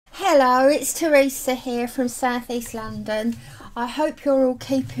Hello, it's Teresa here from South East London. I hope you're all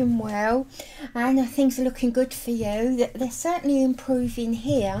keeping well and things are looking good for you. They're certainly improving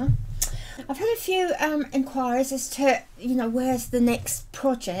here. I've had a few inquiries as to, where's the next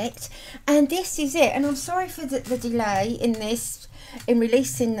project, and this is it. And I'm sorry for the delay in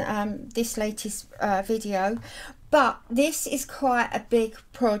releasing this latest video, but this is quite a big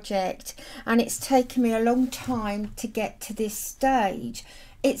project and it's taken me a long time to get to this stage.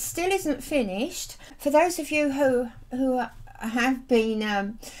 It still isn't finished. For those of you who have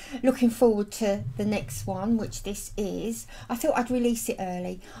been looking forward to the next one, which this is, I thought I'd release it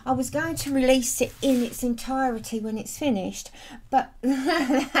early. I was going to release it in its entirety when it's finished, but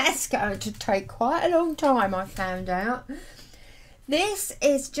that's going to take quite a long time, I found out. This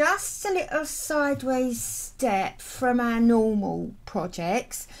is just a little sideways step from our normal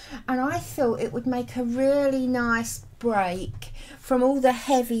projects, and I thought it would make a really nice break from all the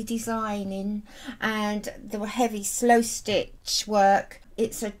heavy designing and the heavy slow stitch work.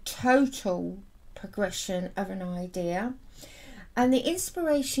 It's a total progression of an idea, and the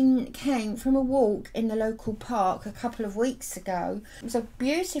inspiration came from a walk in the local park a couple of weeks ago. It was a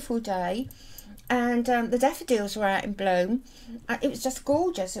beautiful day and the daffodils were out in bloom. It was just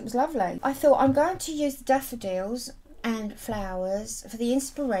gorgeous. It was lovely. I thought I'm going to use the daffodils and flowers for the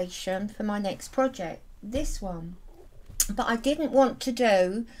inspiration for my next project, this one. But I didn't want to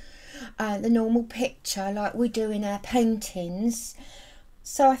do the normal picture like we do in our paintings,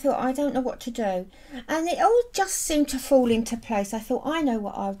 so I thought I don't know what to do, and it all just seemed to fall into place. I thought I know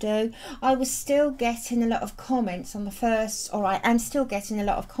what I'll do. I was still getting a lot of comments on the first, or I am still getting a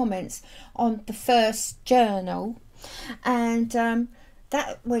lot of comments on the first journal, and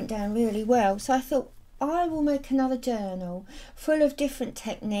that went down really well. So I thought I will make another journal full of different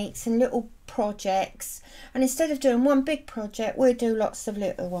techniques and little projects, and instead of doing one big project, we'll do lots of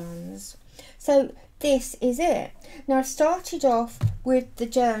little ones. So this is it. Now I've started off with the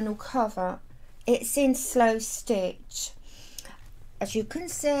journal cover. It's in slow stitch, as you can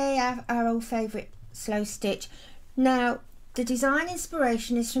see, our old favourite slow stitch. Now the design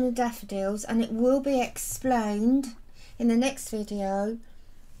inspiration is from the daffodils, and it will be explained in the next video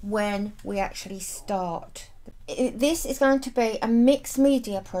when we actually start. This is going to be a mixed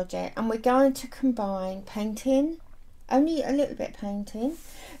media project, and we're going to combine painting, only a little bit painting,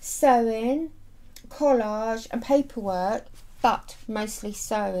 sewing, collage and paperwork, but mostly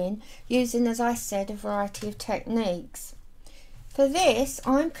sewing, using, as I said, a variety of techniques. For this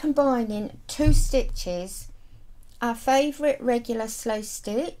I'm combining two stitches, our favourite regular slow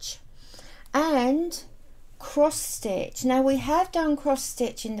stitch and cross stitch. Now we have done cross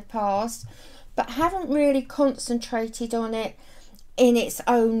stitch in the past, but haven't really concentrated on it in its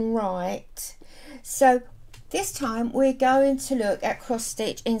own right. So this time we're going to look at cross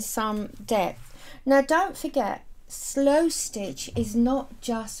stitch in some depth. Now don't forget, slow stitch is not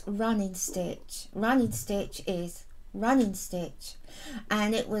just running stitch. Running stitch is running stitch,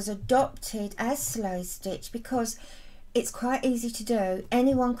 and it was adopted as slow stitch because it's quite easy to do.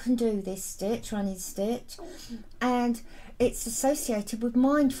 Anyone can do this stitch, running stitch, and it's associated with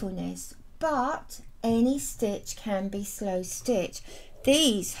mindfulness, but any stitch can be slow stitch.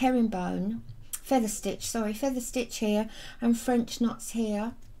 These herringbone feather stitch here and French knots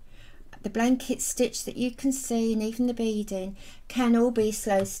here, the blanket stitch that you can see, and even the beading can all be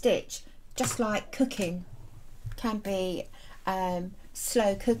slow stitch, just like cooking can be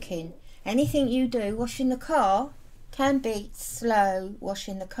slow cooking. Anything you do washing the car can be slow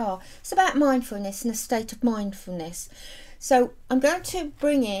washing the car. It's about mindfulness and a state of mindfulness. So I'm going to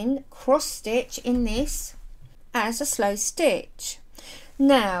bring in cross stitch in this as a slow stitch.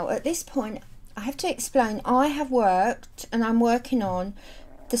 Now at this point I have to explain, I have worked and I'm working on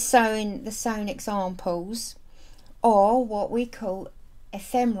the sewn examples, or what we call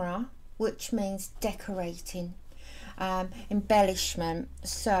ephemera, which means decorating, embellishment.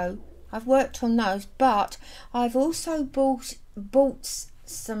 So I've worked on those, but I've also bought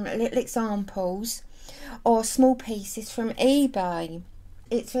some little examples or small pieces from eBay.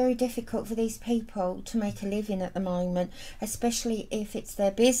 It's very difficult for these people to make a living at the moment, especially if it's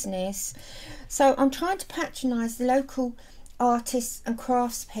their business. So I'm trying to patronise the local artists and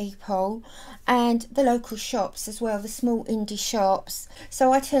craftspeople and the local shops as well, the small indie shops.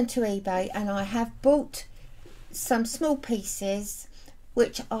 So I turned to eBay and I have bought some small pieces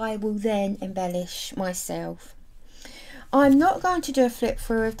which I will then embellish myself. I'm not going to do a flip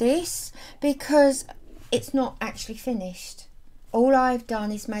through of this because it's not actually finished. All I've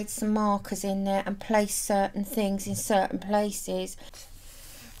done is made some markers in there and placed certain things in certain places.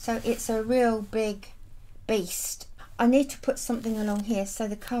 So it's a real big beast. I need to put something along here. So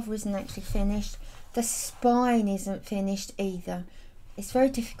the cover isn't actually finished. The spine isn't finished either. It's very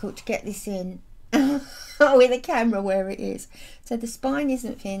difficult to get this in with the camera where it is. So the spine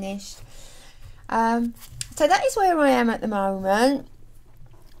isn't finished. So that is where I am at the moment.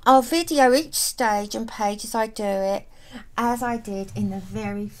 I'll video each stage and page as I do it, as I did in the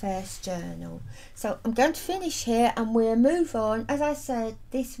very first journal. So I'm going to finish here and we'll move on. As I said,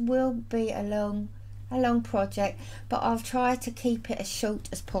 this will be a long project, but I'll try to keep it as short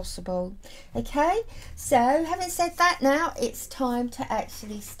as possible. Okay, so having said that, now it's time to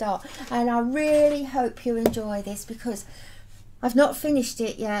actually start, and I really hope you enjoy this because I've not finished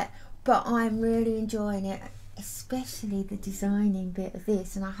it yet, but I'm really enjoying it, especially the designing bit of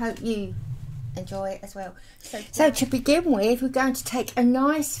this, and I hope you enjoy it as well. So to begin with, we're going to take a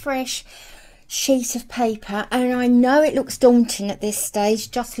nice fresh sheet of paper, and I know it looks daunting at this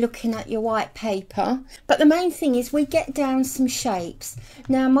stage just looking at your white paper, but the main thing is we get down some shapes.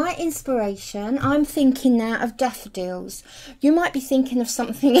 Now my inspiration, I'm thinking now of daffodils. You might be thinking of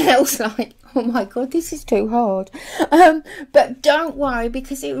something else like, oh my god, this is too hard, but don't worry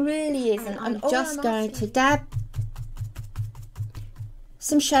because it really isn't. I'm just going to dab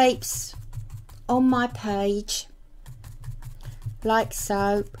some shapes on my page like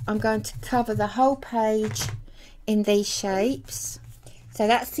so. I'm going to cover the whole page in these shapes. So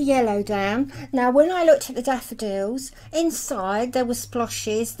that's the yellow down. Now when I looked at the daffodils, inside there were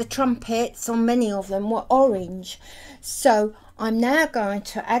sploshes. The trumpets on many of them were orange. So I'm now going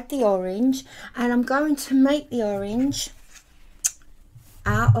to add the orange, and I'm going to make the orange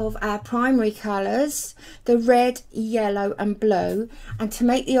out of our primary colours, the red, yellow and blue. And to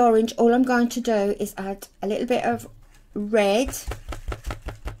make the orange, all I'm going to do is add a little bit of red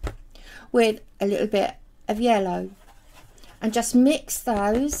with a little bit of yellow and just mix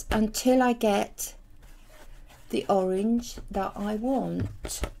those until I get the orange that I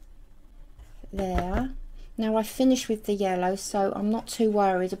want. There. Now I finished with the yellow, so I'm not too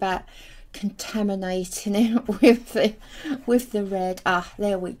worried about contaminating it with the red. Ah,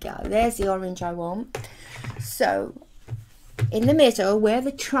 there we go. There's the orange I want. So in the middle where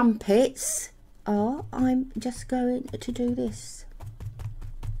the trumpets are, I'm just going to do this.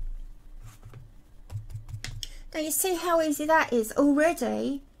 Now you see how easy that is.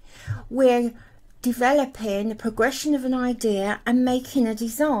 Already we're developing the progression of an idea and making a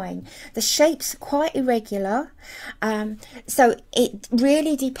design. The shapes are quite irregular, so it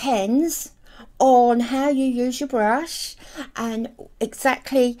really depends on how you use your brush and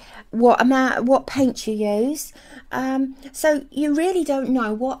exactly what paint you use, so you really don't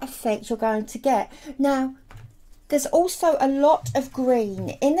know what effect you're going to get. Now there's also a lot of green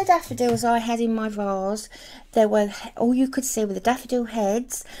in the daffodils I had in my vase. There were, all you could see were the daffodil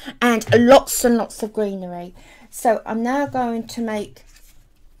heads and lots of greenery. So I'm now going to make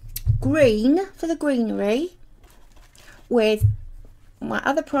green for the greenery with my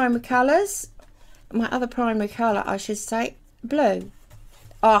other primary colours. My other primary colour, I should say, blue.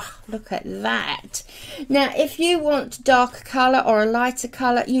 Oh, look at that. Now if you want darker colour or a lighter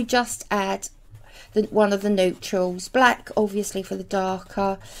colour, you just add one of the neutrals. Black obviously for the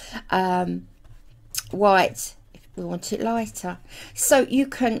darker, white if we want it lighter. So you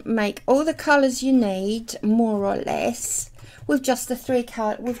can make all the colours you need more or less with just the three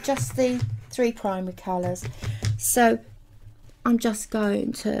primary colours. So I'm just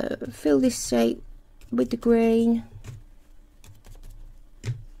going to fill this shape with the green.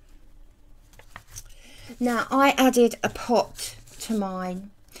 Now I added a pot to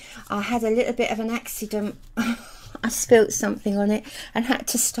mine. I had a little bit of an accident. I spilt something on it and had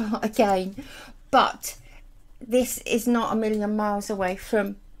to start again, but this is not a million miles away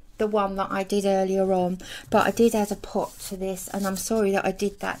from the one that I did earlier on. But I did add a pot to this, and I'm sorry that I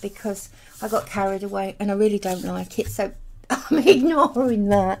did that because I got carried away and I really don't like it, so I'm ignoring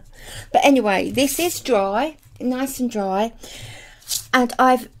that. But anyway, this is dry, nice and dry, and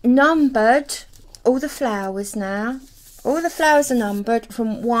I've numbered all the flowers now. All the flowers are numbered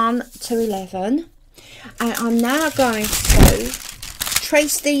from 1 to 11, and I'm now going to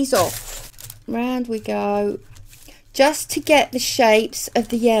trace these off. Round we go, just to get the shapes of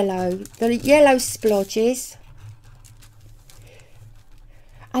the yellow splodges.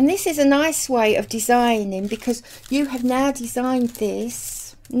 And this is a nice way of designing, because you have now designed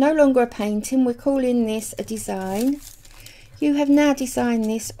this, no longer a painting, we're calling this a design. You have now designed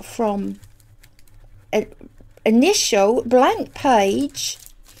this from an initial blank page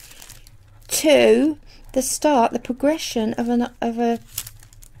to the start, the progression of a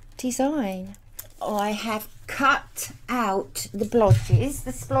design. I have cut out the blotches,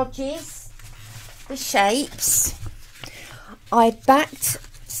 the splodges, the shapes, I backed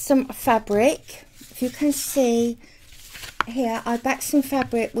some fabric. If you can see here, I backed some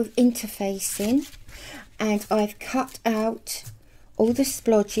fabric with interfacing, and I've cut out all the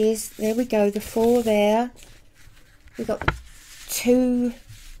splodges. There we go, the 4 there. We've got 2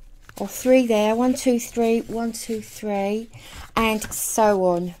 or 3 there, 1 2 3, 1 2 3, and so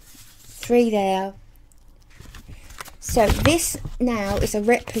on, 3 there. So this now is a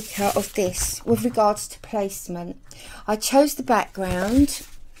replica of this with regards to placement. I chose the background.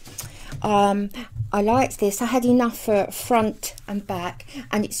 I liked this. I had enough for front and back,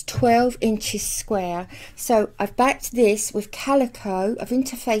 and it's 12 inches square. So I've backed this with calico. I've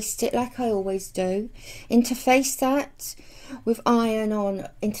interfaced it like I always do. Interface that with iron-on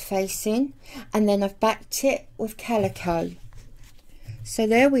interfacing, and then I've backed it with calico. So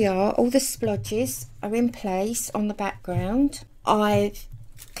there we are. All the splodges are in place on the background. I've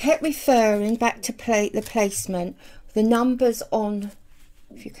kept referring back to the placement. The numbers on,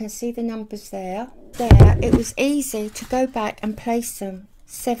 if you can see the numbers there, it was easy to go back and place them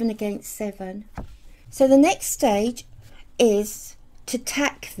 7 against 7. So the next stage is to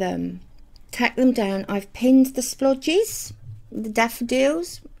tack them down. I've pinned the splodges, the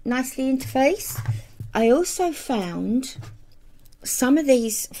daffodils, nicely interfaced. I also found some of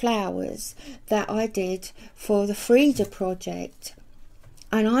these flowers that I did for the Frida project,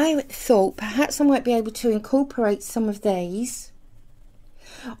 and I thought perhaps I might be able to incorporate some of these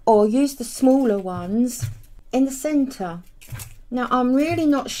or use the smaller ones in the center. Now I'm really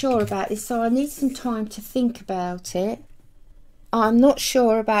not sure about this, so I need some time to think about it. I'm not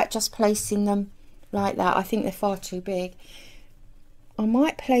sure about just placing them like that. I think they're far too big. I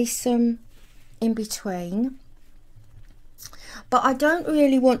might place them in between, but I don't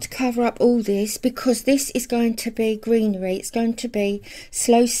really want to cover up all this because this is going to be greenery. It's going to be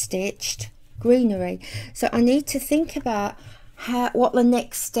slow stitched greenery, so I need to think about what the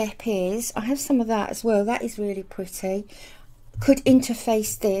next step is. I have some of that as well. That is really pretty. Could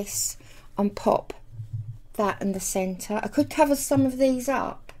interface this and pop that in the center. I could cover some of these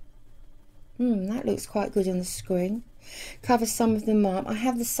up. That looks quite good on the screen. Cover some of them up. I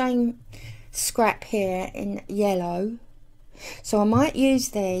have the same scrap here in yellow, so I might use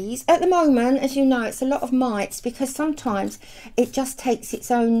these. At the moment, as you know, it's a lot of mites because sometimes it just takes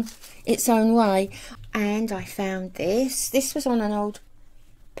its own way. And I found this was on an old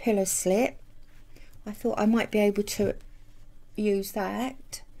pillow slip. I thought I might be able to use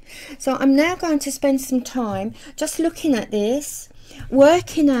that. So I'm now going to spend some time just looking at this,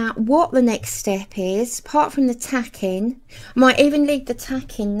 working out what the next step is, apart from the tacking. I might even leave the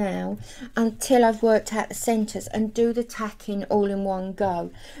tacking now until I've worked out the centres and do the tacking all in one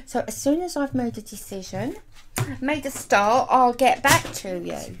go. So as soon as I've made a decision, made a start, I'll get back to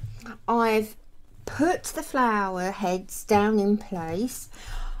you. I've put the flower heads down in place.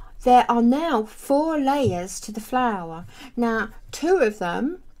 There are now 4 layers to the flower. Now 2 of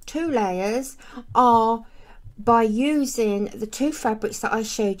them, 2 layers, are by using the 2 fabrics that I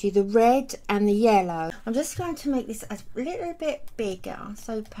showed you, the red and the yellow. I'm just going to make this a little bit bigger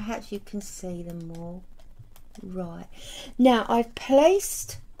so perhaps you can see them more. Right, now I've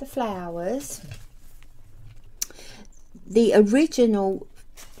placed the flowers, the original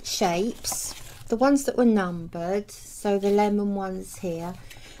shapes, the ones that were numbered, so the lemon ones here,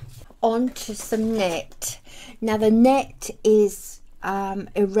 onto some net. Now the net is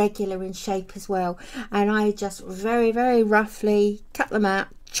irregular in shape as well, and I just very roughly cut them out,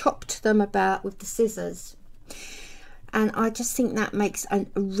 chopped them about with the scissors, and I just think that makes a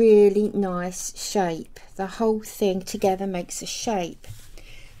really nice shape. The whole thing together makes a shape.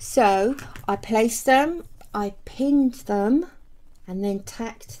 So I placed them, I pinned them, and then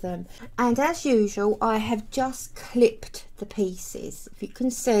tacked them, and as usual I have just clipped the pieces. If you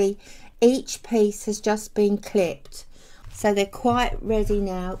can see, each piece has just been clipped, so they're quite ready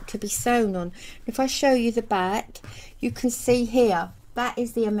now to be sewn on. If I show you the back, you can see here, that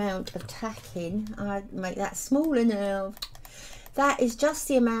is the amount of tacking. I make that smaller now. That is just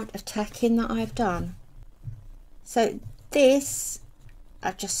the amount of tacking that I've done. So this,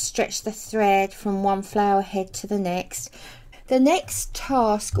 I've just stretched the thread from one flower head to the next. The next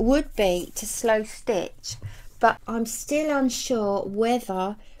task would be to slow stitch, but I'm still unsure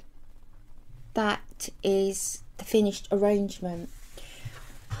whether that is the finished arrangement.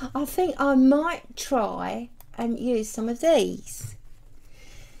 I think I might try and use some of these.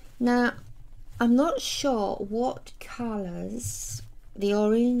 Now I'm not sure what colours, the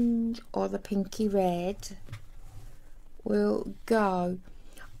orange or the pinky red, will go.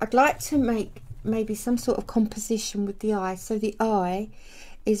 I'd like to make maybe some sort of composition with the eye, so the eye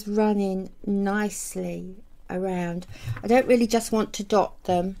is running nicely around. I don't really just want to dot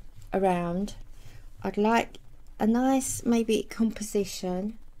them around. I'd like a nice maybe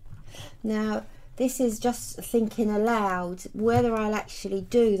composition. Now this is just thinking aloud. Whether I'll actually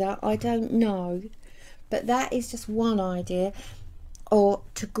do that, I don't know, but that is just one idea. Or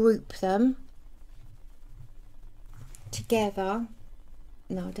to group them together.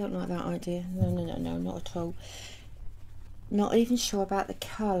 No, I don't like that idea. No, not at all. Not even sure about the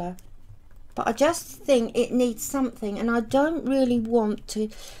colour, but I just think it needs something, and I don't really want to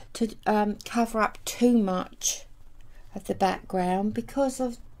cover up too much of the background because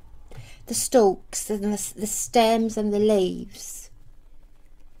of the stalks and the stems and the leaves.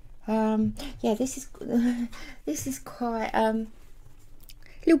 Yeah, this is quite a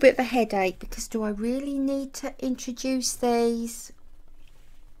little bit of a headache, because do I really need to introduce these?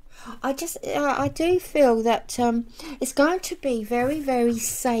 I do feel that it's going to be very, very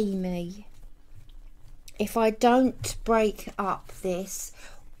samey if I don't break up this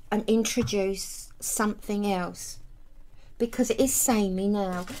and introduce something else, because it is samey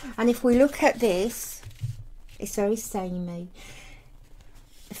now. And if we look at this, it's very samey.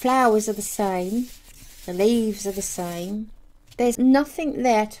 The flowers are the same, the leaves are the same. There's nothing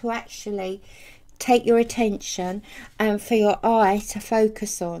there to actually take your attention and for your eye to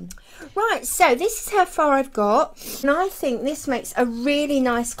focus on. Right, so this is how far I've got, and I think this makes a really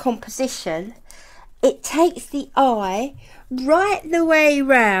nice composition. It takes the eye right the way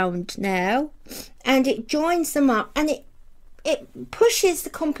round now, and it joins them up, and it pushes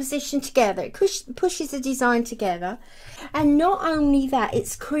the composition together. It pushes the design together, and not only that,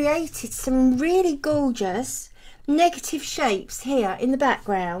 it's created some really gorgeous negative shapes here in the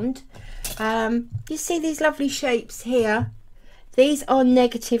background. You see these lovely shapes here? These are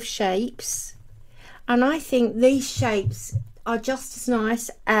negative shapes, and I think these shapes are just as nice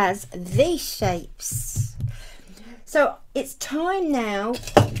as these shapes. So it's time now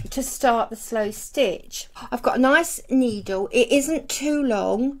to start the slow stitch. I've got a nice needle. It isn't too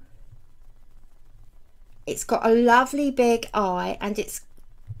long. It's got a lovely big eye, and it's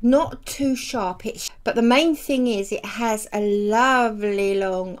not too sharp, but the main thing is it has a lovely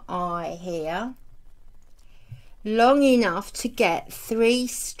long eye here, long enough to get 3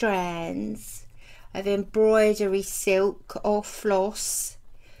 strands of embroidery silk or floss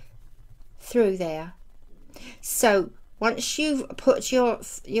through there. So once you've put your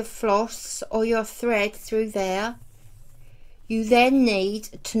floss or your thread through there, you then need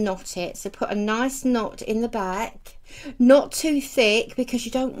to knot it. So put a nice knot in the back, not too thick, because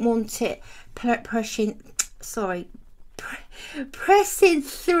you don't want it pressing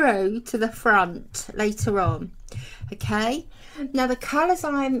through to the front later on. Okay, now the colours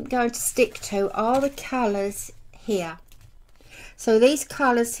I'm going to stick to are the colours here. So these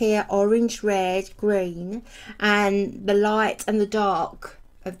colours here, orange, red, green, and the light and the dark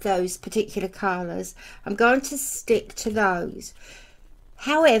of those particular colours, I'm going to stick to those.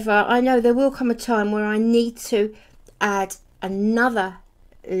 However, I know there will come a time where I need to add another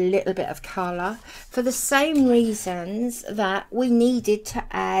little bit of colour, for the same reasons that we needed to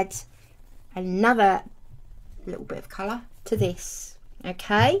add another little bit of colour to this.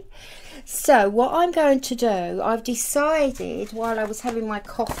 Okay, so what I'm going to do, I've decided while I was having my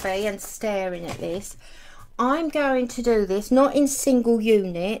coffee and staring at this, I'm going to do this not in single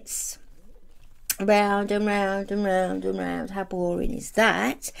units, round and round and round and round. How boring is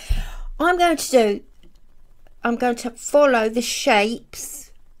that? I'm going to follow the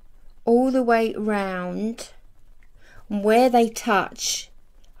shapes all the way round, and where they touch,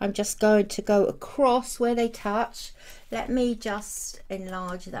 I'm just going to go across where they touch. Let me just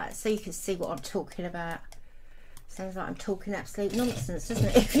enlarge that so you can see what I'm talking about. Sounds like I'm talking absolute nonsense, doesn't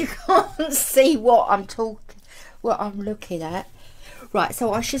it? If you can't see what I'm looking at. Right,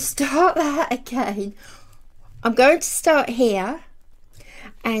 so I should start that again. I'm going to start here,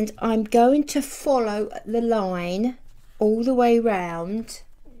 and I'm going to follow the line all the way round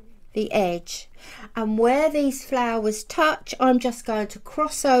the edge, and where these flowers touch, I'm just going to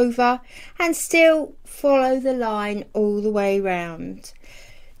cross over and still follow the line all the way round,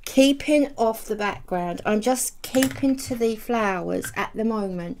 keeping off the background. I'm just keeping to the flowers at the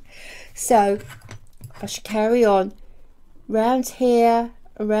moment, so I should carry on round here,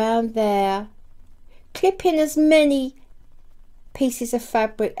 around there, clipping as many pieces of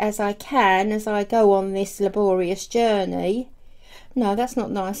fabric as I can as I go on this laborious journey. No, that's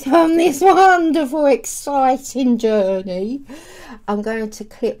not nice. On this wonderful, exciting journey, I'm going to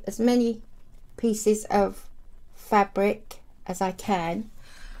clip as many pieces of fabric as I can,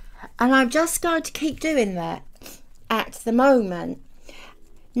 and I'm just going to keep doing that at the moment.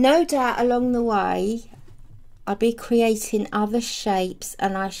 No doubt along the way I'll be creating other shapes,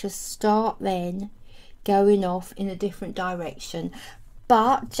 and I shall start then going off in a different direction.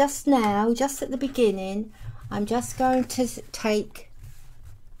 But just now, just at the beginning, I'm just going to take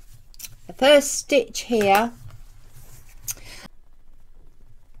the first stitch here,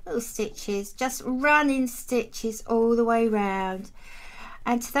 little stitches, just running stitches all the way round.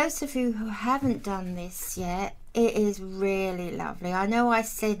 And to those of you who haven't done this yet, it is really lovely. I know I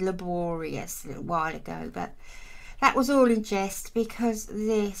said laborious a little while ago, but that was all in jest, because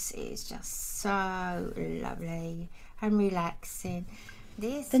this is just so lovely and relaxing.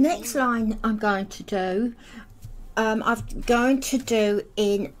 The next line I'm going to do, I'm going to do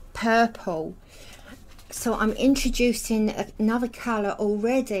in purple. So I'm introducing another colour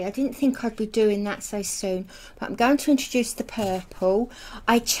already. I didn't think I'd be doing that so soon, but I'm going to introduce the purple.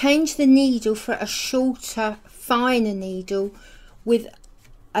 I changed the needle for a shorter, finer needle with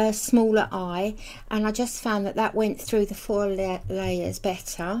a smaller eye, and I just found that that went through the 4 layers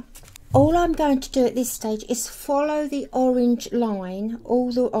better. All I'm going to do at this stage is follow the orange line,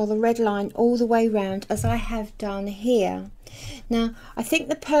 or the red line, all the way round, as I have done here. Now I think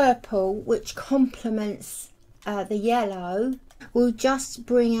the purple, which complements the yellow, will just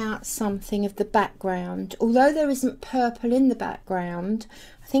bring out something of the background. Although there isn't purple in the background,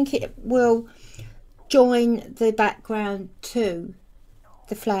 I think it will join the background to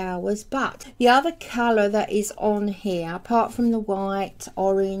the flowers. But the other colour that is on here, apart from the white,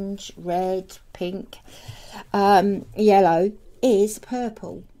 orange, red, pink, yellow, is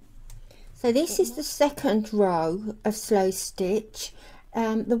purple. So this is the second row of slow stitch,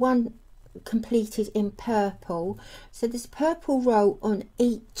 the one completed in purple. So there's purple row on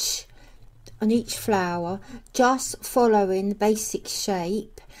each flower, just following the basic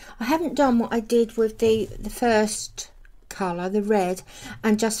shape. I haven't done what I did with the first colour, the red,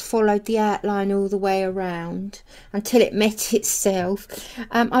 and just followed the outline all the way around until it met itself.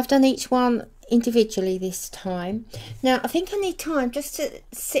 I've done each one individually this time. Now I think I need time just to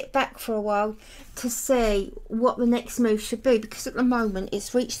sit back for a while to see what the next move should be, because at the moment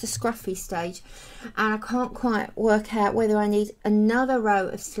it's reached the scruffy stage and I can't quite work out whether I need another row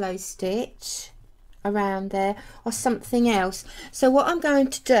of slow stitch around there or something else. So what I'm going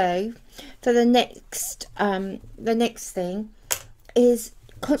to do for the next thing is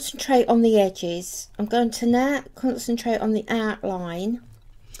concentrate on the edges. I'm going to now concentrate on the outline,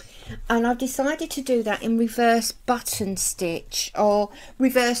 and I've decided to do that in reverse button stitch, or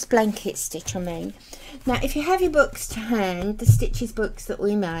reverse blanket stitch I mean. Now if you have your books to hand, the stitches books that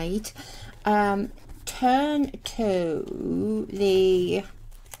we made, turn to the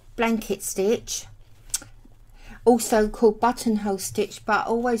blanket stitch, also called buttonhole stitch, but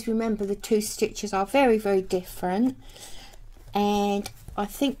always remember the two stitches are very, very different, and I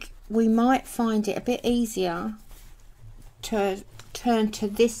think we might find it a bit easier to turn to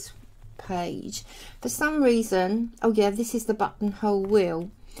this page for some reason. Oh yeah, this is the buttonhole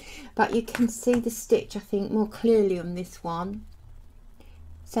wheel, but you can see the stitch I think more clearly on this one.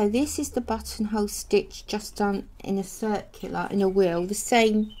 So this is the buttonhole stitch just done in a circular, in a wheel, the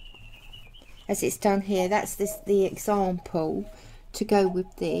same as it's done here. That's the example to go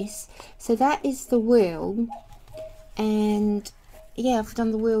with this. So that is the wheel, and yeah, I've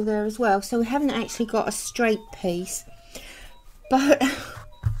done the wheel there as well. So we haven't actually got a straight piece, but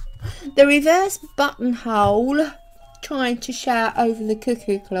the reverse buttonhole, trying to shout over the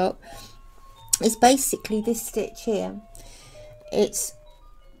cuckoo clock, is basically this stitch here. It's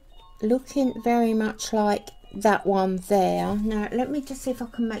looking very much like that one there. Now let me just see if I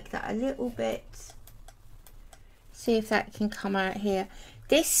can make that a little bit, see if that can come out here.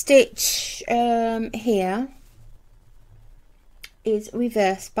 This stitch here is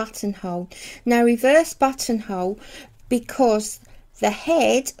reverse buttonhole. Now reverse buttonhole because the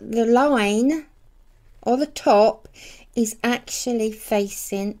head, the line or the top, is actually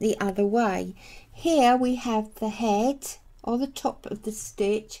facing the other way. Here we have the head or the top of the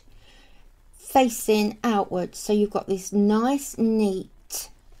stitch facing outwards, so you've got this nice neat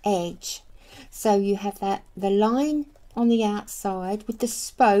edge. So you have that the line on the outside with the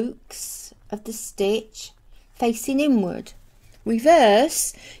spokes of the stitch facing inward.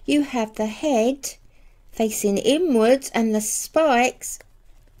 Reverse, you have the head facing inwards and the spikes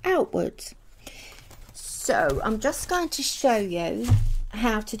outwards. So I'm just going to show you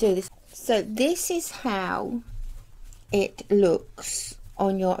how to do this. So this is how it looks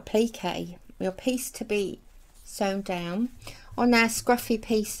on your applique, your piece to be sewn down on our scruffy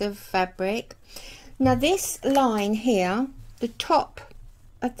piece of fabric. Now this line here, the top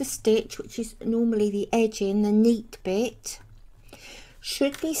of the stitch, which is normally the edging, the neat bit,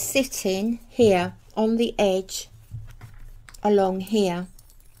 should be sitting here. on the edge along here.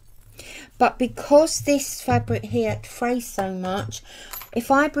 But because this fabric here frays so much,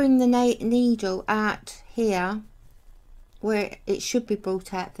 if I bring the needle out here where it should be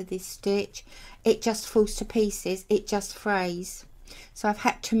brought out for this stitch, it just falls to pieces, it just frays. So I've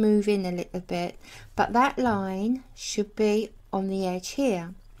had to move in a little bit, but that line should be on the edge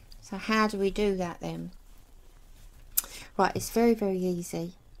here. So how do we do that then? Right, it's very, very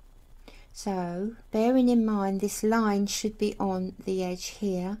easy. So bearing in mind this line should be on the edge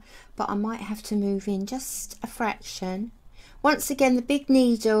here, but I might have to move in just a fraction. Once again, the big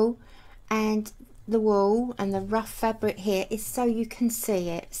needle and the wool and the rough fabric here is so you can see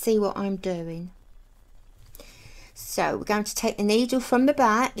it, see what I'm doing. So we're going to take the needle from the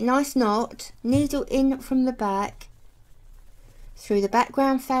back, nice knot, needle in from the back, through the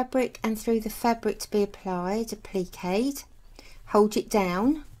background fabric and through the fabric to be applied, appliqued. Hold it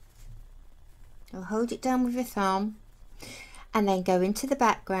down. You'll hold it down with your thumb and then go into the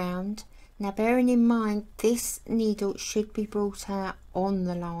background. Now bearing in mind this needle should be brought out on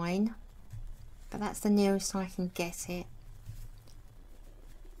the line, but that's the nearest I can get it.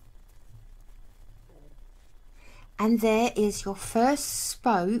 And there is your first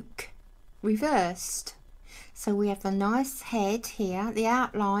spoke reversed. So we have the nice head here, the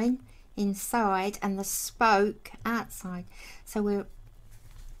outline inside and the spoke outside. So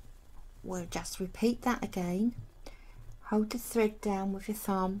we'll just repeat that again. Hold the thread down with your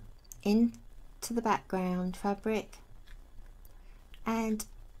thumb into the background fabric and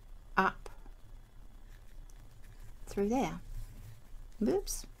up through there.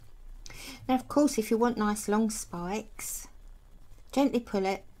 Whoops. Now of course if you want nice long spikes, gently pull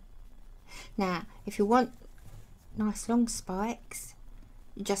it. Now if you want nice long spikes,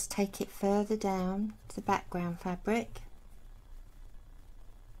 you just take it further down to the background fabric,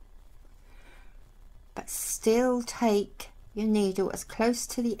 but still take your needle as close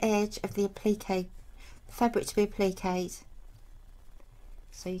to the edge of the applique, the fabric to be appliqued,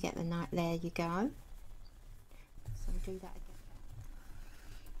 so you get the knot. There you go. So we'll do that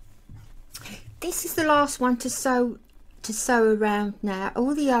again. This is the last one to sew around now.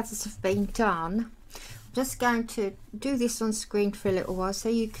 All the others have been done. I'm just going to do this on screen for a little while so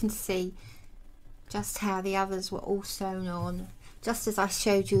you can see just how the others were all sewn on, just as I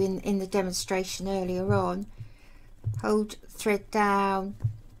showed you in the demonstration earlier on. Hold thread down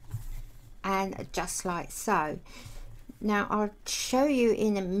and just like so. Now I'll show you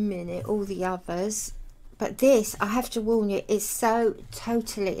in a minute all the others, but this, I have to warn you, is so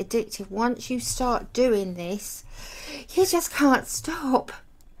totally addictive. Once you start doing this, you just can't stop.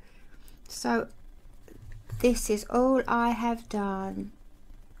 So this is all I have done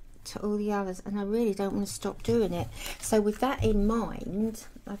to all the others, and I really don't want to stop doing it. So with that in mind,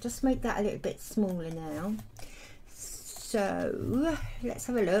 I'll just make that a little bit smaller now. So let's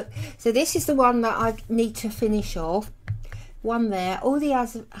have a look. So this is the one that I need to finish off. One there. All the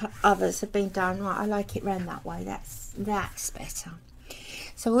others have been done. Right, I like it round that way. That's better.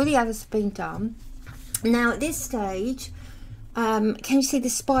 So all the others have been done. Now at this stage, can you see the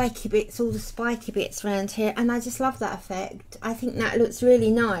spiky bits, all the spiky bits around here? And I just love that effect. I think that looks really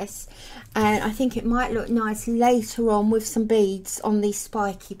nice, and I think it might look nice later on with some beads on these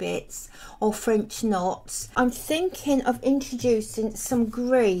spiky bits or French knots. I'm thinking of introducing some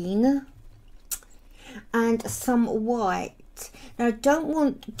green and some white. Now I don't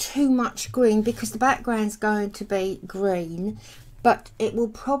want too much green because the background's going to be green, but it will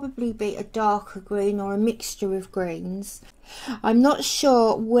probably be a darker green or a mixture of greens. I'm not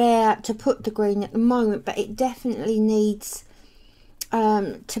sure where to put the green at the moment, but it definitely needs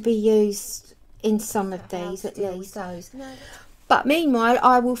to be used in some of these, at least those. No. But meanwhile,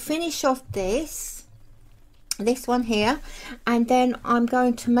 I will finish off this one here, and then I'm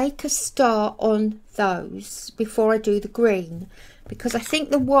going to make a star on those before I do the green, because I think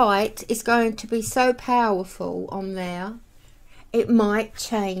the white is going to be so powerful on there. It might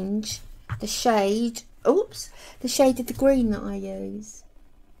change the shade, the shade of the green that I use.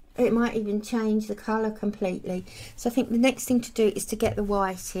 It might even change the colour completely. So I think the next thing to do is to get the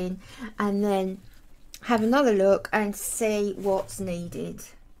white in and then have another look and see what's needed.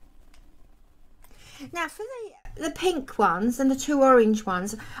 Now for the pink ones and the two orange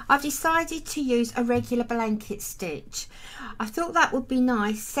ones, I've decided to use a regular blanket stitch. I thought that would be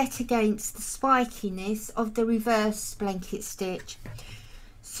nice set against the spikiness of the reverse blanket stitch.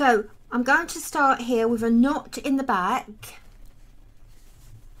 So I'm going to start here with a knot in the back.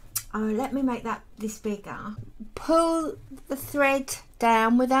 Let me make this bigger. Pull the thread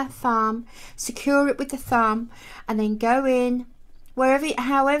down with our thumb, secure it with the thumb, and then go in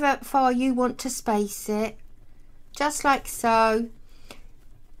however far you want to space it, just like so,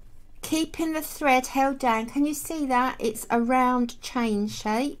 keeping the thread held down. Can you see that? It's a round chain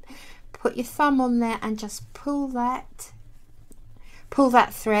shape. Put your thumb on there and just pull that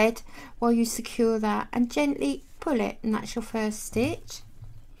thread while you secure that, and gently pull it, and that's your first stitch.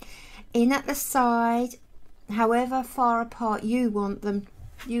 In at the side, however far apart you want them,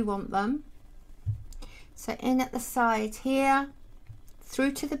 so in at the side here,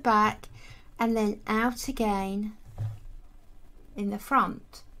 through to the back, and then out again in the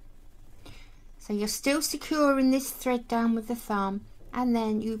front. So you're still securing this thread down with the thumb, and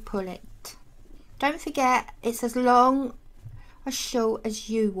then you pull it. Don't forget, it's as long or short as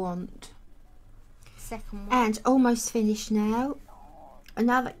you want. Second one. And almost finished now.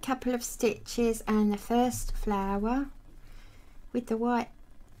 Another couple of stitches and the first flower with the white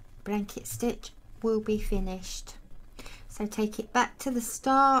blanket stitch will be finished. So take it back to the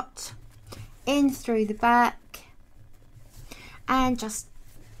start, in through the back, and just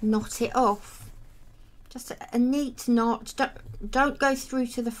knot it off. Just a neat knot. Don't go through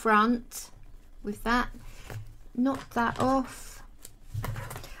to the front with that. Knot that off,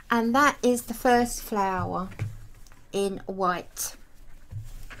 and that is the first flower in white.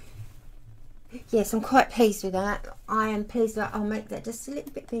 Yes, I'm quite pleased with that. I am pleased that I'll make that just a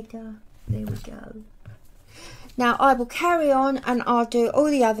little bit bigger. There we go. Now I will carry on and I'll do all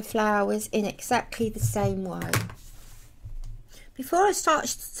the other flowers in exactly the same way. Before I start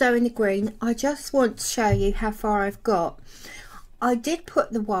sewing the green, I just want to show you how far I've got. I did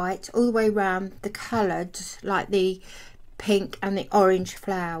put the white all the way around the coloured, like the pink and the orange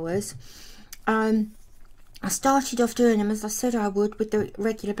flowers. I started off doing them as I said I would with the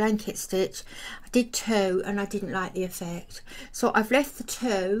regular blanket stitch. I did 2 and I didn't like the effect, so I've left the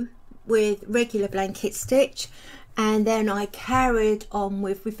 2 with regular blanket stitch, and then I carried on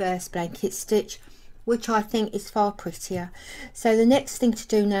with reverse blanket stitch, which I think is far prettier. So the next thing to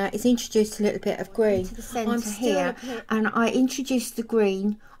do now is introduce a little bit of green to the centre here, and I introduced the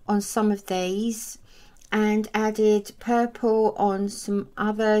green on some of these and added purple on some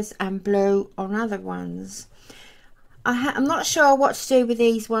others and blue on other ones. I'm not sure what to do with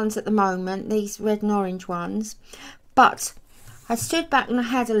these ones at the moment, these red and orange ones, but I stood back and I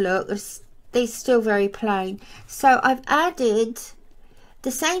had a look. These are still very plain, so I've added the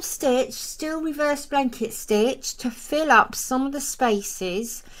same stitch, still reverse blanket stitch, to fill up some of the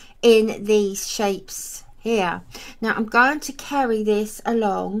spaces in these shapes here. Now I'm going to carry this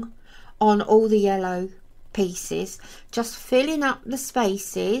along on all the yellow pieces, just filling up the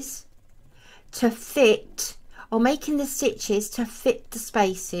spaces to fit, or making the stitches to fit the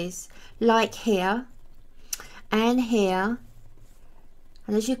spaces, like here and here.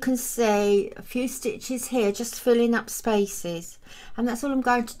 And as you can see, a few stitches here, just filling up spaces, and that's all I'm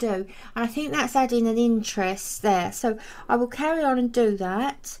going to do. And I think that's adding an interest there, so I will carry on and do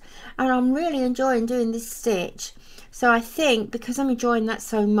that. And I'm really enjoying doing this stitch, so I think because I'm enjoying that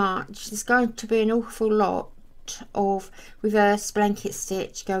so much, there's going to be an awful lot of reverse blanket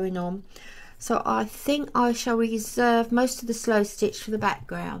stitch going on. So I think I shall reserve most of the slow stitch for the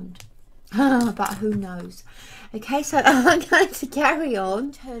background. But who knows. Okay, so I'm going to carry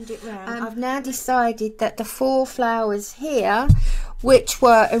on. Turned it round. I've now decided that the 4 flowers here, which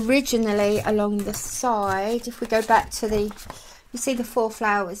were originally along the side, if we go back to the, you see the 4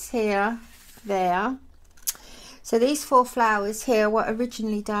 flowers here, there. So these 4 flowers here were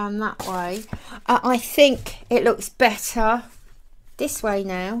originally down that way. I think it looks better this way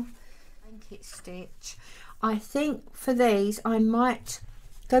now. Blanket stitch. I think for these I might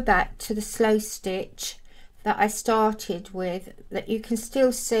go back to the slow stitch that I started with, that you can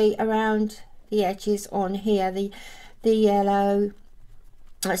still see around the edges on here, the yellow,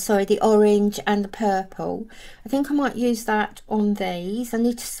 sorry, the orange and the purple. I think I might use that on these. I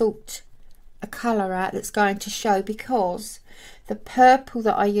need to sort a colour out that's going to show, because the purple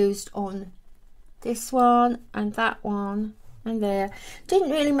that I used on this one and that one and there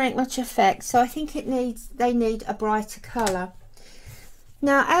didn't really make much effect, so I think they need a brighter colour.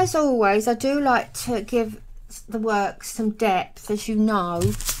 Now, as always, I do like to give the work some depth, as you know,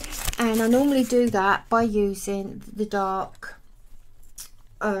 and I normally do that by using the dark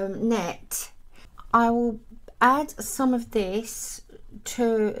net. I will add some of this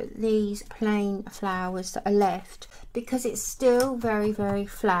to these plain flowers that are left, because it's still very, very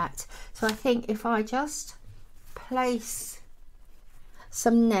flat. So I think if I just place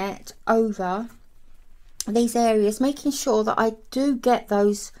some net over these areas, making sure that I do get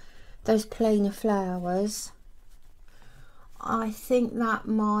those plainer flowers, I think that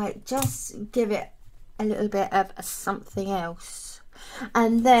might just give it a little bit of something else.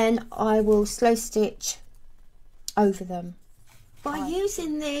 and then I will slow stitch over them by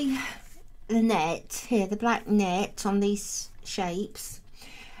using the net here, the black net on these shapes.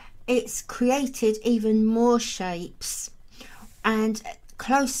 It's created even more shapes, and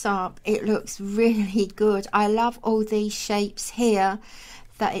close up it looks really good. I love all these shapes here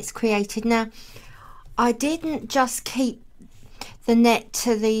that it's created. Now I didn't just keep the net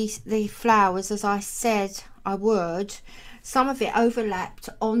to the flowers as I said I would. Some of it overlapped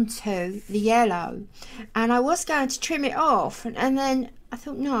onto the yellow, and I was going to trim it off, and then I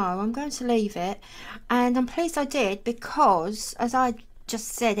thought, no, I'm going to leave it, and I'm pleased I did, because as I just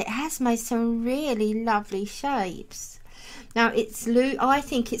said, it has made some really lovely shapes. Now I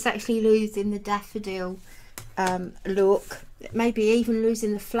think it's actually losing the daffodil look, maybe even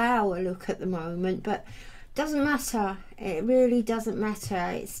losing the flower look at the moment, but doesn't matter. It really doesn't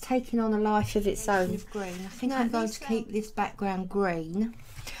matter. It's taking on a life of its own. Green. I think I'm going to keep this background green,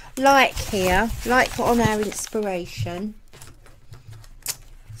 like here, like on our inspiration.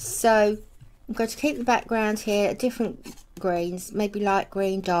 So I'm going to keep the background here, different greens, maybe light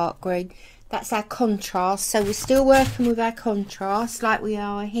green, dark green. That's our contrast. So we're still working with our contrast, like we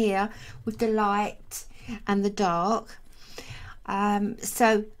are here with the light and the dark.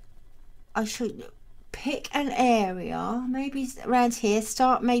 So I should pick an area, maybe around here,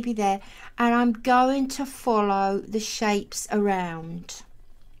 start maybe there, and I'm going to follow the shapes around.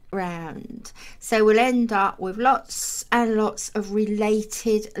 So we'll end up with lots and lots of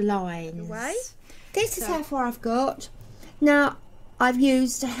related lines. This is how far I've got. Now I've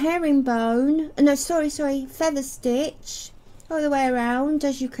used a herringbone, no, sorry, feather stitch all the way around,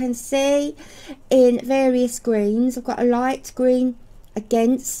 as you can see, in various greens. I've got a light green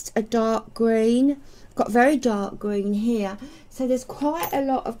against a dark green. I've got very dark green here, so there's quite a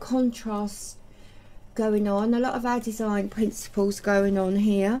lot of contrast going on, a lot of our design principles going on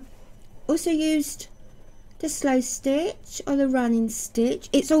here. Also used the slow stitch or the running stitch.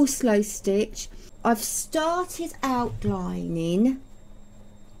 It's all slow stitch. I've started outlining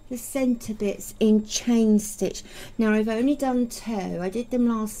the centre bits in chain stitch. Now I've only done 2. I did them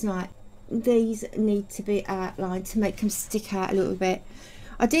last night. These need to be outlined to make them stick out a little bit.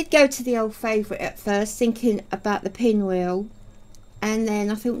 I did go to the old favourite at first, thinking about the pinwheel, and then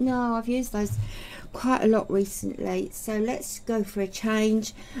I thought, no, I've used those quite a lot recently, so let's go for a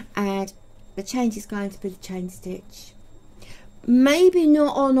change, and the change is going to be the chain stitch. Maybe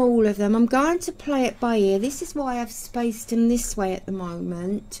not on all of them. I'm going to play it by ear. This is why I've spaced them this way at the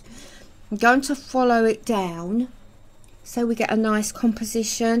moment. I'm going to follow it down so we get a nice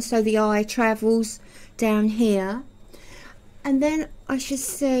composition, so the eye travels down here, and then I should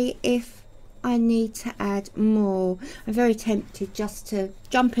see if I need to add more. I'm very tempted just to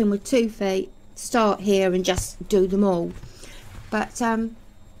jump in with 2 feet, start here and just do them all, but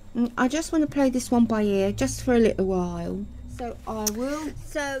I just want to play this one by ear just for a little while. So I will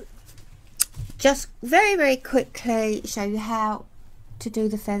just very quickly show you how to do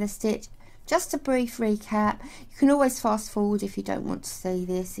the feather stitch. Just a brief recap. You can always fast forward if you don't want to see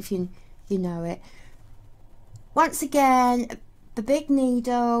this, if you know it. Once again, the big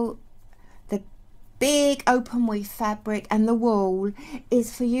needle, the big open weave fabric, and the wool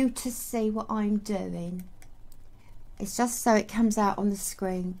is for you to see what I'm doing. It's just so it comes out on the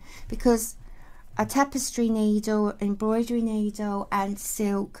screen, because a tapestry needle, embroidery needle and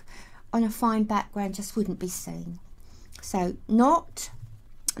silk on a fine background just wouldn't be seen. So knot,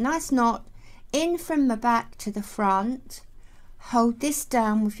 nice knot in from the back to the front. Hold this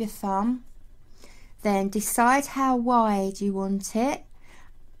down with your thumb, then decide how wide you want it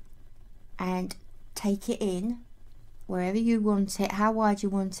and take it in wherever you want it, how wide you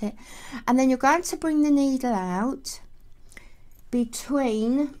want it, and then you're going to bring the needle out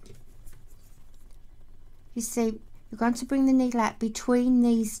between, you see, you're going to bring the needle out between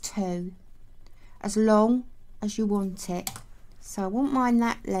these 2 as long as you want it. So I won't mind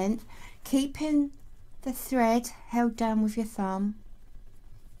that length, keeping the thread held down with your thumb.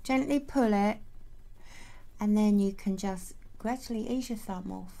 Gently pull it, and then you can just gradually ease your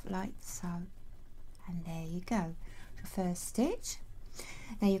thumb off like so, and there you go, the first stitch.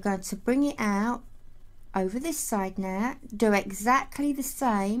 Now you're going to bring it out over this side. Now do exactly the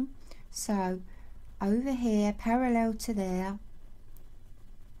same, so over here parallel to there,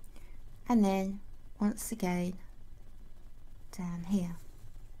 and then once again down here.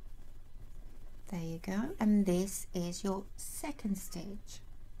 There you go, and this is your second stitch.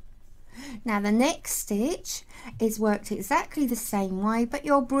 Now the next stitch is worked exactly the same way, but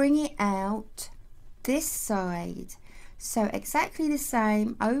you'll bring it out this side, so exactly the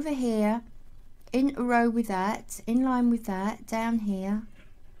same over here in a row with that, in line with that, down here,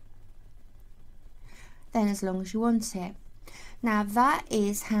 then as long as you want it. Now that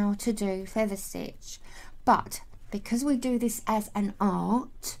is how to do feather stitch, but because we do this as an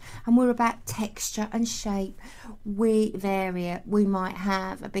art and we're about texture and shape, we vary it. We might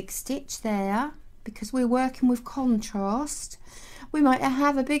have a big stitch there because we're working with contrast. We might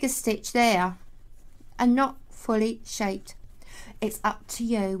have a bigger stitch there and not fully shaped. It's up to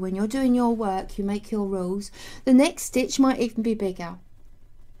you. When you're doing your work, you make your rules. The next stitch might even be bigger,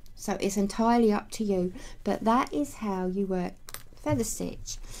 so it's entirely up to you, but that is how you work feather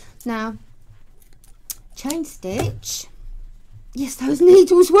stitch. Now chain stitch, yes, those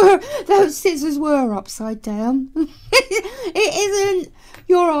scissors were upside down. It isn't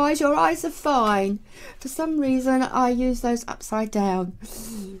your eyes are fine. For some reason I use those upside down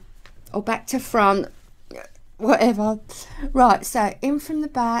or back to front, whatever. Right, so in from the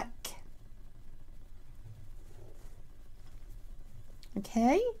back,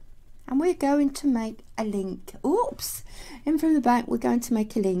 okay, and we're going to make a link. Oops, in from the back we're going to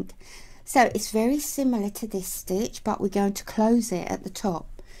make a link. So it's very similar to this stitch, but we're going to close it at the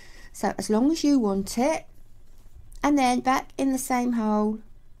top. So as long as you want it, and then back in the same hole,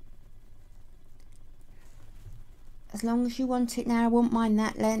 as long as you want it. Now I won't mind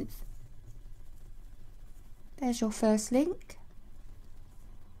that length. There's your first link.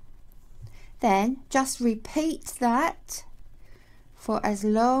 Then just repeat that for as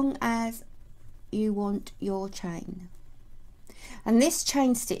long as you want your chain. And this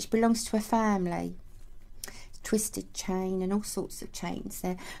chain stitch belongs to a family. Twisted chain and all sorts of chains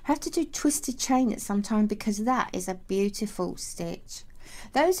there. I have to do twisted chain at some time because that is a beautiful stitch.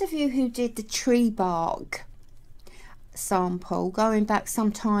 Those of you who did the tree bark sample going back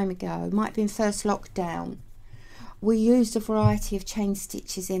some time ago, might have been first lockdown, we used a variety of chain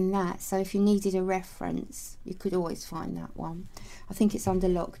stitches in that, so if you needed a reference you could always find that one. I think it's under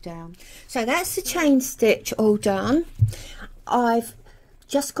lockdown. So that's the chain stitch all done. I've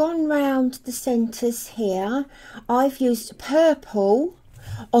just gone round the centres here. I've used purple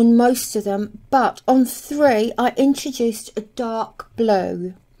on most of them, but on 3 I introduced a dark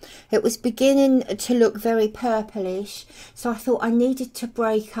blue. It was beginning to look very purplish, so I thought I needed to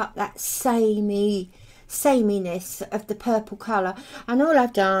break up that sameness of the purple colour, and all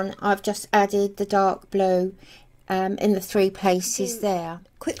I've done, I've just added the dark blue in the 3 places there.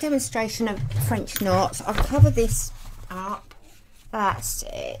 Quick demonstration of French knots. I'll cover this up, that's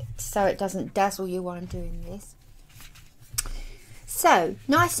it, so it doesn't dazzle you while I'm doing this. So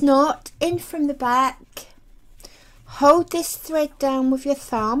nice knot in from the back. Hold this thread down with your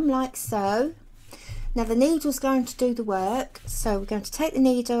thumb like so. Now the needle's going to do the work, so we're going to take the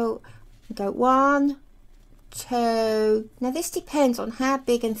needle and go 1, 2. Now this depends on how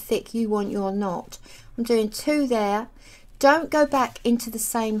big and thick you want your knot. I'm doing 2 there. Don't go back into the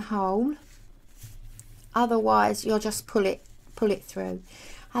same hole, otherwise you'll just pull it through,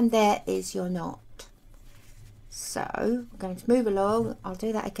 and there is your knot. So I'm going to move along. I'll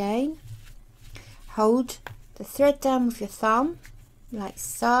do that again. Hold the thread down with your thumb like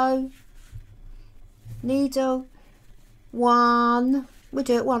so. Needle 1, we'll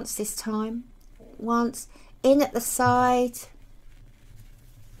do it once this time. Once in at the side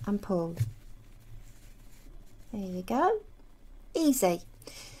and pull. There you go, easy.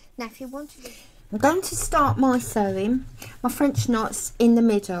 Now if you want to, I'm going to start my sewing. My French knots in the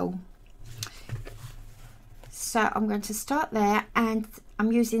middle, so I'm going to start there, and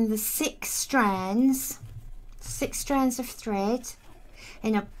I'm using the 6 strands of thread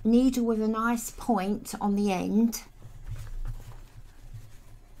in a needle with a nice point on the end,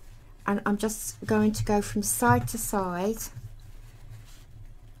 and I'm just going to go from side to side,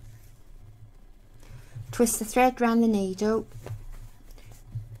 twist the thread around the needle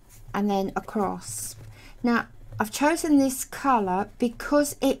and then across. Now I've chosen this colour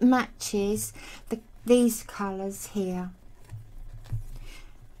because it matches these colours here,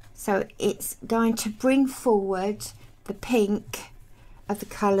 so it's going to bring forward the pink of the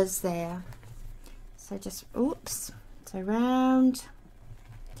colours there. So just oops, so round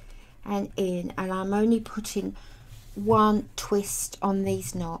and in, and I'm only putting 1 twist on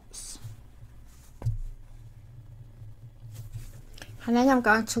these knots, and then I'm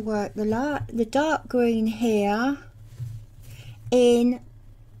going to work the dark green here in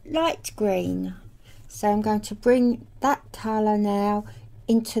light green. So I'm going to bring that colour now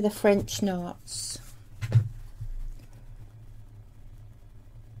into the French knots.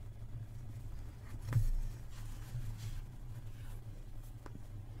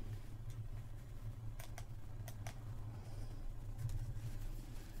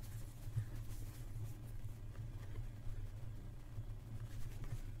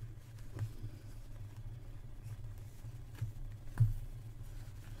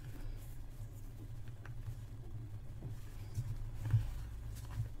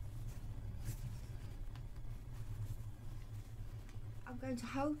 going to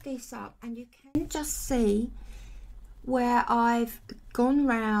hold this up and you can just see where I've gone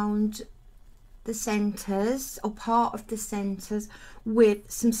round the centres or part of the centres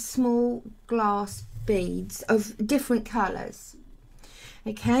with some small glass beads of different colours.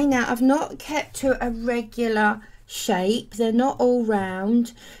 Okay, now I've not kept to a regular shape, they're not all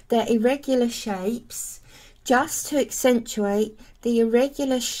round, they're irregular shapes, just to accentuate the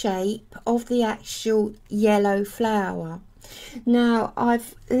irregular shape of the actual yellow flower. Now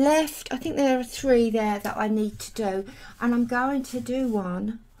I've left, I think there are 3 there that I need to do, and I'm going to do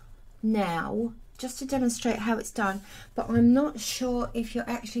one now just to demonstrate how it's done, but I'm not sure if you're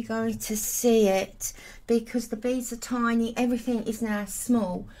actually going to see it because the beads are tiny, everything is now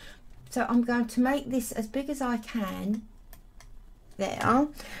small. So I'm going to make this as big as I can there,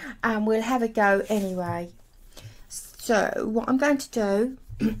 and we'll have a go anyway. So what I'm going to do,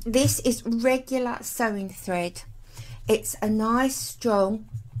 this is regular sewing thread. It's a nice strong,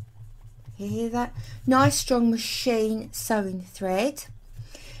 you hear that? Nice strong machine sewing thread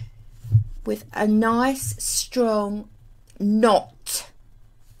with a nice strong knot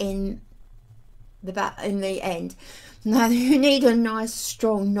in the back, in the end. Now you need a nice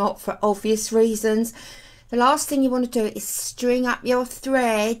strong knot for obvious reasons. The last thing you want to do is string up your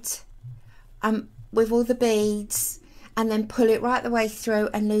thread with all the beads and then pull it right the way through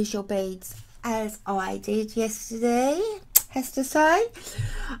and lose your beads, as I did yesterday, I have to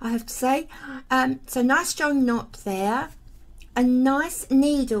say. So nice strong knot there, a nice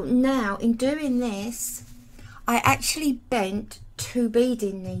needle. Now in doing this I actually bent 2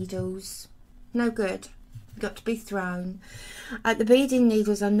 beading needles. No good, got to be thrown. The beading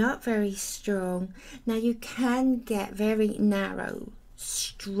needles are not very strong. Now you can get very narrow,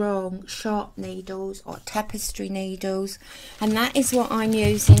 strong, sharp needles or tapestry needles, and that is what I'm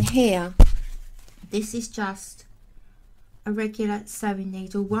using here. This is just a regular sewing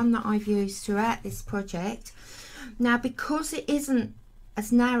needle, one that I've used throughout this project. Now because it isn't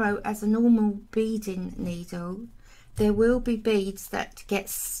as narrow as a normal beading needle, there will be beads that get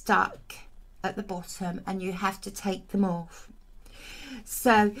stuck at the bottom and you have to take them off.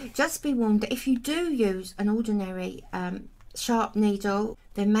 So just be warned that if you do use an ordinary sharp needle,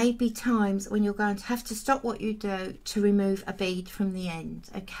 there may be times when you're going to have to stop what you do to remove a bead from the end,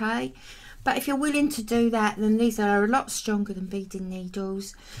 okay? But if you're willing to do that, then these are a lot stronger than beading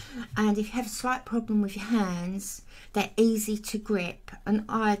needles, and if you have a slight problem with your hands, they're easy to grip, and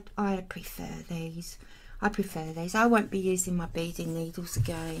I prefer these. I won't be using my beading needles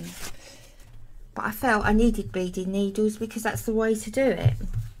again, but I felt I needed beading needles because that's the way to do it.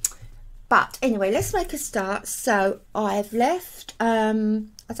 But anyway, let's make a start. So I've left,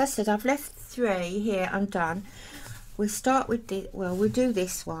 as I said, I've left 3 here undone. We'll start with this, well, we'll do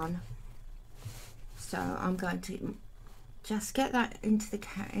this one. So I'm going to just get that into the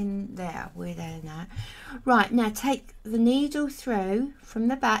in there. We're there now. Right, now take the needle through from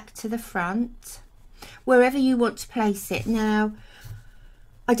the back to the front, wherever you want to place it. Now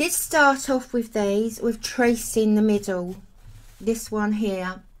I did start off with these with tracing the middle. This one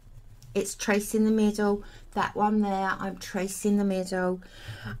here, it's tracing the middle. That one there, I'm tracing the middle.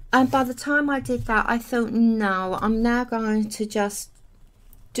 And by the time I did that, I thought, no, I'm now going to just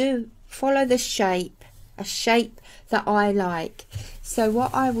follow the shape, a shape that I like. So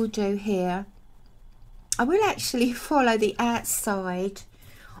what I will do here, I will actually follow the outside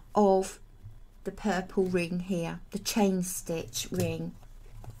of the purple ring here, the chain stitch ring.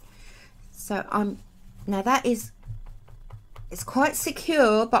 So now that is, it's quite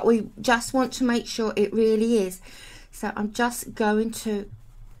secure, but we just want to make sure it really is. So I'm just going to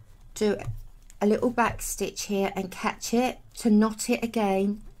do a little back stitch here and catch it to knot it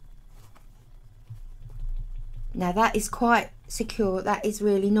again. Now that is quite secure, that is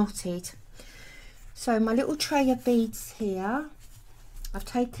really knotted. So my little tray of beads here, I've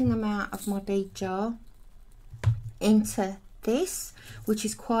taken them out of my bead jar into this, which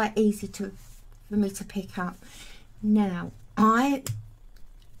is quite easy for me to pick up. Now I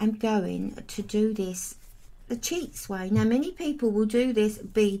am going to do this the cheats way. Now many people will do this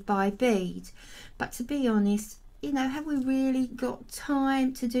bead by bead, but to be honest, you know, have we really got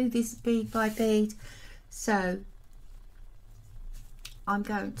time to do this bead by bead? So I'm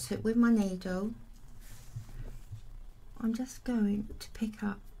going to, with my needle, I'm just going to pick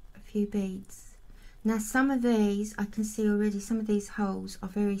up a few beads. Now some of these, I can see already, some of these holes are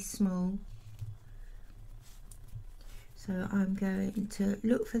very small. So I'm going to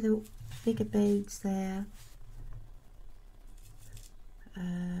look for the bigger beads there.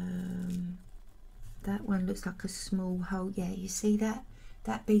 That one looks like a small hole. Yeah, you see that?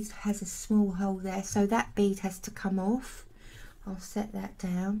 That bead has a small hole there, so that bead has to come off. I'll set that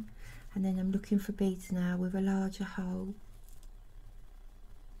down, and then I'm looking for beads now with a larger hole.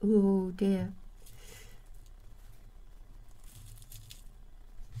 Oh dear,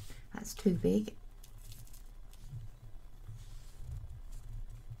 that's too big.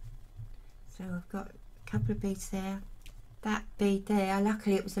 So I've got a couple of beads there. That bead there,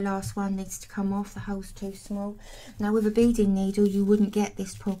 luckily it was the last one, needs to come off, the hole's too small. Now with a beading needle you wouldn't get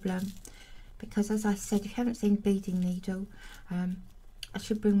this problem, because as I said, if you haven't seen a beading needle, I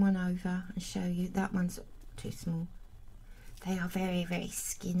should bring one over and show you. That one's too small. They are very, very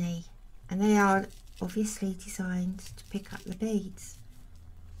skinny, and they are obviously designed to pick up the beads.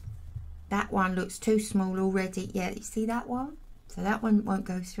 That one looks too small already. Yeah, you see that one? So that one won't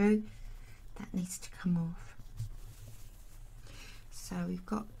go through. That needs to come off. So we've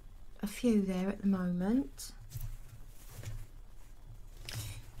got a few there at the moment.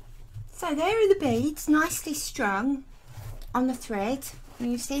 So there are the beads, nicely strung on the thread,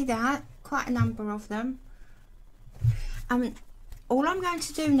 and you see that, quite a number of them. All I'm going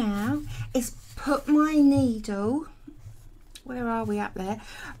to do now is put my needle, where are we, up there,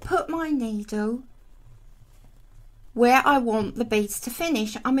 put my needle where I want the beads to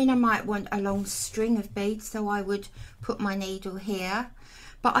finish. I mean, I might want a long string of beads, so I would put my needle here,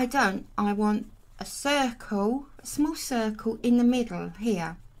 but I don't. I want a circle, a small circle in the middle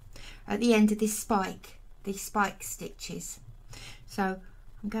here at the end of this spike, these spike stitches. So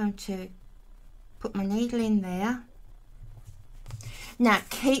I'm going to put my needle in there. Now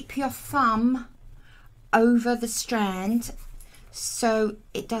keep your thumb over the strand so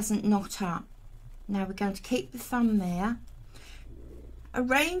it doesn't knot up. Now we're going to keep the thumb there.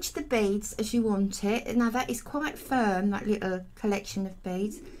 Arrange the beads as you want it. Now that is quite firm, that little collection of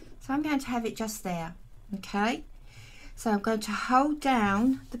beads, so I'm going to have it just there. Okay, so I'm going to hold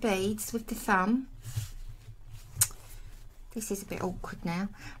down the beads with the thumb. This is a bit awkward now.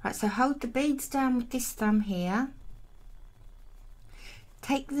 Right, so hold the beads down with this thumb here.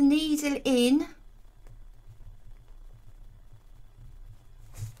 Take the needle in.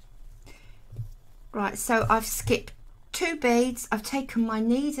 Right, so I've skipped 2 beads. I've taken my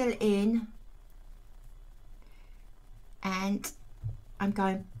needle in, and I'm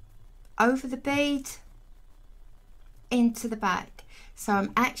going over the bead into the back. So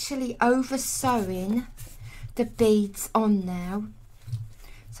I'm actually over sewing the beads on now.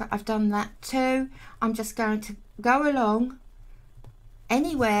 So I've done that too. I'm just going to go along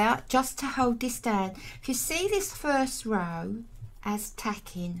anywhere just to hold this down. If you see this first row as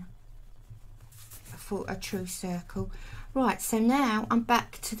tacking for a true circle. Right, so now I'm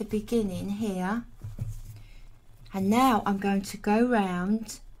back to the beginning here, and now I'm going to go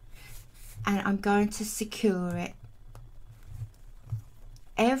round and I'm going to secure it.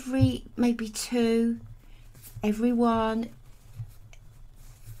 Every maybe 2, every 1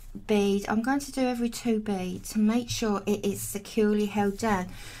 bead. I'm going to do every 2 beads to make sure it is securely held down.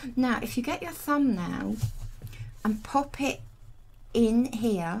 Now if you get your thumb now and pop it in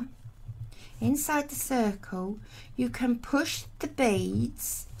here inside the circle, you can push the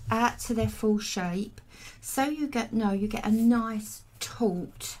beads out to their full shape, so you get a nice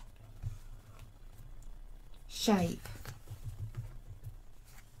taut shape.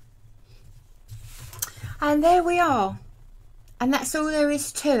 And there we are, and that's all there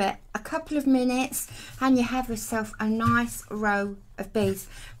is to it. A couple of minutes and you have yourself a nice row of beads,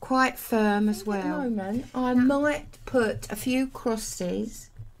 quite firm as well. At the moment I might put a few crosses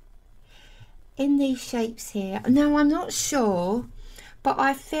in these shapes here. Now I'm not sure, but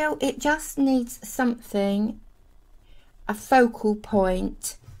I feel it just needs something, a focal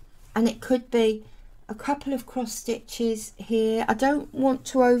point, and it could be a couple of cross stitches here. I don't want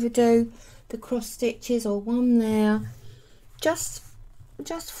to overdo the cross stitches, or one there, just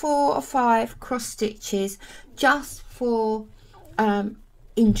 4 or 5 cross stitches, just for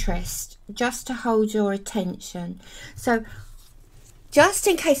interest, just to hold your attention. So just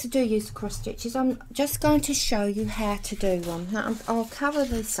in case I do use the cross stitches, I'm just going to show you how to do them. Now I'll cover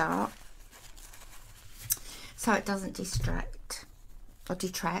this up so it doesn't distract or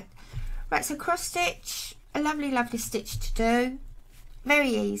detract. Right, so cross stitch, a lovely stitch to do, very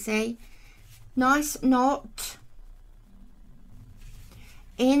easy. Nice knot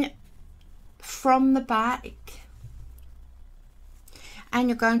in from the back, and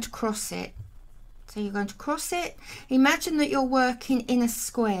you're going to cross it. So you're going to cross it. Imagine that you're working in a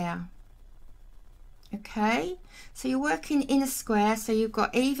square. Okay, so you're working in a square, so you've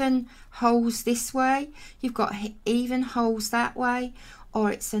got even holes this way, you've got even holes that way,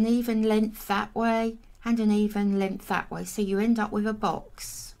 or it's an even length that way and an even length that way, so you end up with a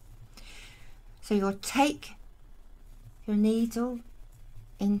box. So you'll take your needle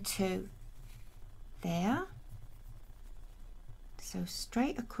into there, so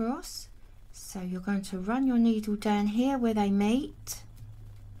straight across. So you're going to run your needle down here where they meet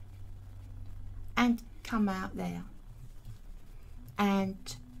and come out there,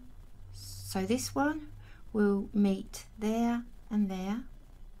 and so this one will meet there and there,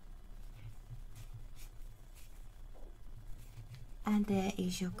 and there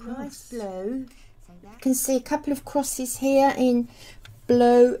is your cross. Nice blue. You can see a couple of crosses here in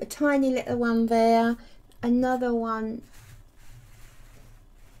blue, a tiny little one there, another one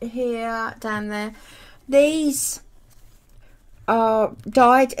here, down there. These are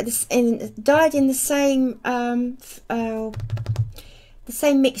dyed in the same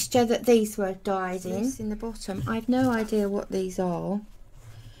mixture that these were dyed in the bottom. I've no idea what these are.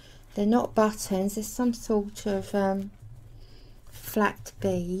 They're not buttons. There's some sort of flat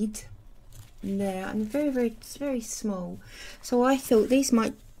bead there, and very small. So I thought these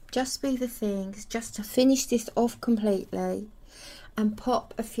might just be the things just to finish this off completely and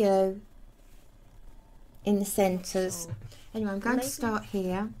pop a few in the centres. Anyway, I'm going to start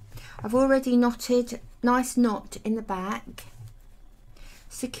here. I've already knotted, nice knot in the back,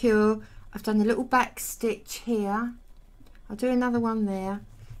 secure. I've done a little back stitch here. I'll do another one there.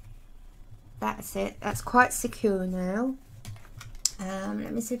 That's it. That's quite secure now.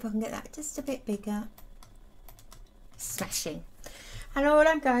 Let me see if I can get that just a bit bigger. Smashing. And all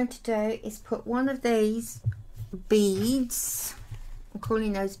I'm going to do is put one of these beads, I'm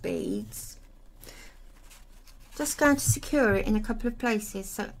calling those beads, just going to secure it in a couple of places.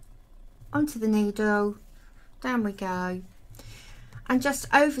 So onto the needle, down we go, and just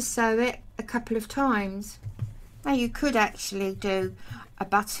over sew it a couple of times. Now you could actually do a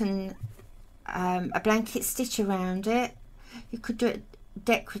button, a blanket stitch around it. You could do it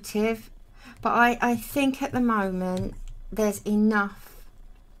decorative, but I think at the moment there's enough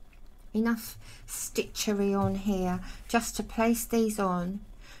stitchery on here just to place these on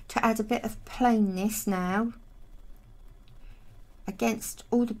to add a bit of plainness now against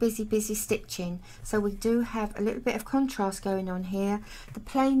all the busy stitching. So we do have a little bit of contrast going on here, the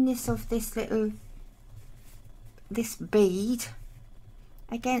plainness of this bead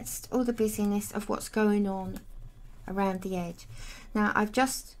against all the busyness of what's going on around the edge. Now I've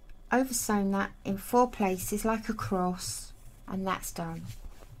just over sewn that in 4 places like a cross, and that's done.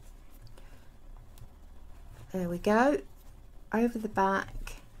 There we go, over the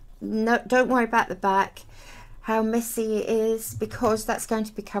back. No, don't worry about the back, how messy it is, because that's going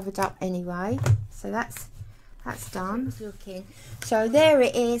to be covered up anyway. So that's done. Looking, so there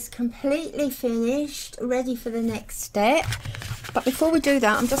it is, completely finished, ready for the next step. But before we do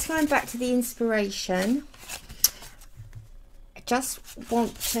that, I'm just going back to the inspiration. I just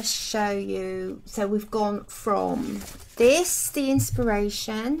want to show you, so we've gone from this, the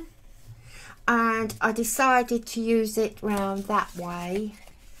inspiration, and I decided to use it round that way.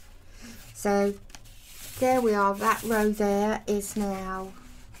 So there we are, that row there is now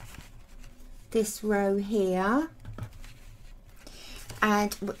this row here,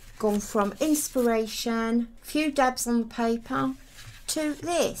 and we've gone from inspiration, a few dabs on the paper, to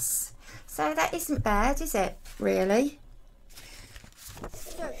this. So that isn't bad, is it, really?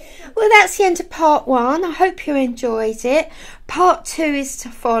 Well, that's the end of part 1. I hope you enjoyed it. Part 2 is to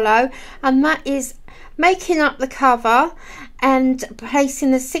follow, and that is making up the cover and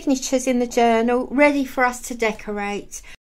placing the signatures in the journal ready for us to decorate.